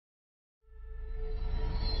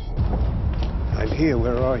here.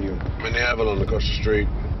 Where are you? I'm in the Avalon across the street.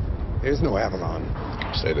 There's no Avalon.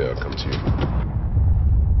 Stay there, I'll come to you.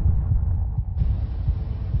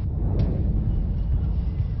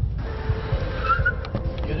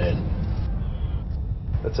 Get in.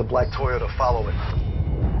 That's a black Toyota. Follow it.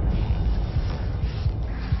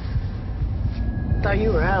 Thought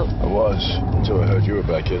you were out. I was, until I heard you were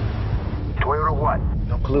back in. Toyota what?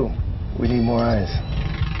 No clue. We need more eyes.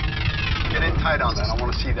 Get in tight on that. I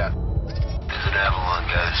want to see that. There's an Avalon,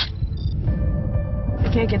 guys. They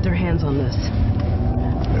can't get their hands on this.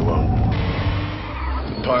 They won't.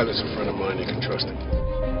 The pilot's a friend of mine. You can trust him.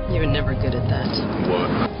 You're never good at that.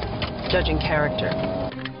 What? Judging character.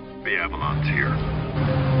 The Avalon's here.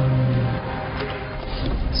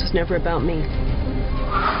 This is never about me.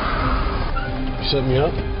 You set me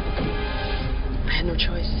up? I had no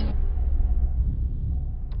choice.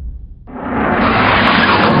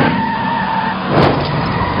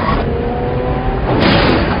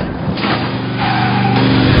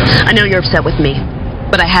 I know you're upset with me,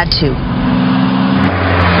 but I had to.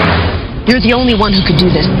 You're the only one who could do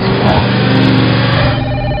this.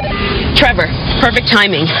 Trevor, perfect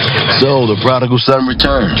timing. So, the prodigal son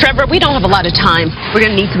returned. Trevor, we don't have a lot of time. We're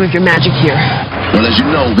gonna need some of your magic here. Well, as you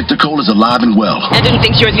know, Victor Cole is alive and well. Nadine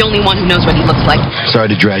thinks you're the only one who knows what he looks like. Sorry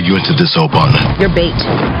to drag you into this, old partner. You're bait.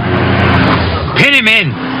 Pin him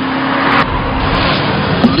in!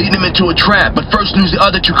 We'll lead him into a trap, but first lose the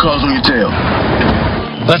other two cars on your tail.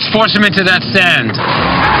 Let's force him into that sand.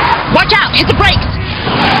 Watch out! Hit the brakes!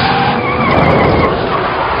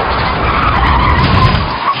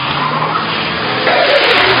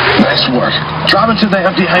 Nice work. Drive into the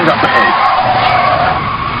empty hangar ahead.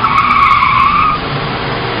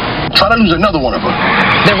 Try to lose another one of them.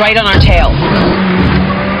 They're right on our tail.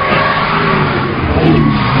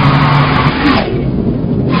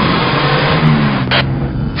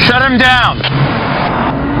 Shut him down!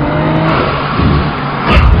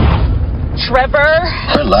 Trevor?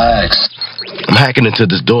 Relax. I'm hacking into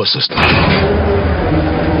this door system.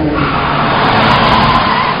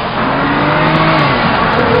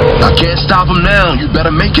 I can't stop him now. You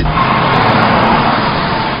better make it.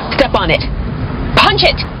 Step on it. Punch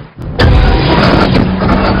it!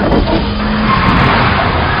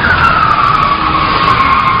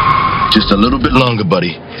 Just a little bit longer,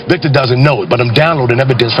 buddy. Victor doesn't know it, but I'm downloading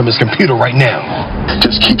evidence from his computer right now.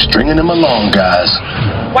 Just keep stringing him along, guys.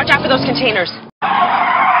 Watch out for those containers.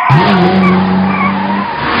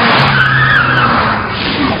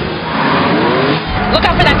 Look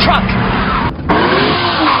out for that truck.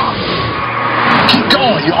 Keep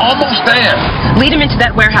going. You're almost there. Lead him into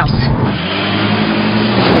that warehouse.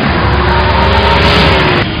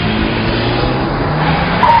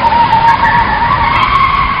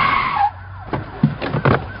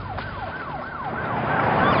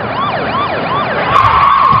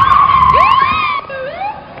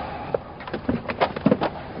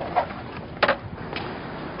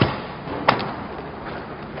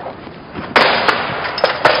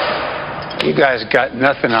 You guys got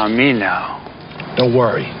nothing on me now. Don't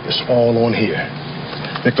worry. It's all on here.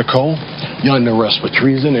 Victor Cole, you're under arrest for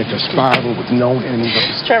treason and conspiring with known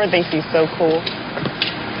enemies. Trevor thinks he's so cool.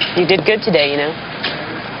 You did good today, you know.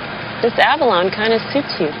 This Avalon kind of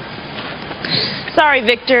suits you. Sorry,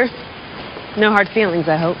 Victor. No hard feelings,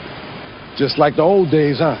 I hope. Just like the old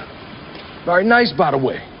days, huh? Very nice, by the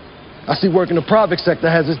way. I see working the private sector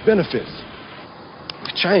has its benefits.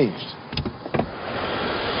 It's changed.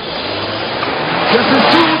 Just as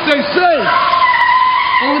true what they say.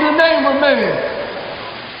 Only the name remains.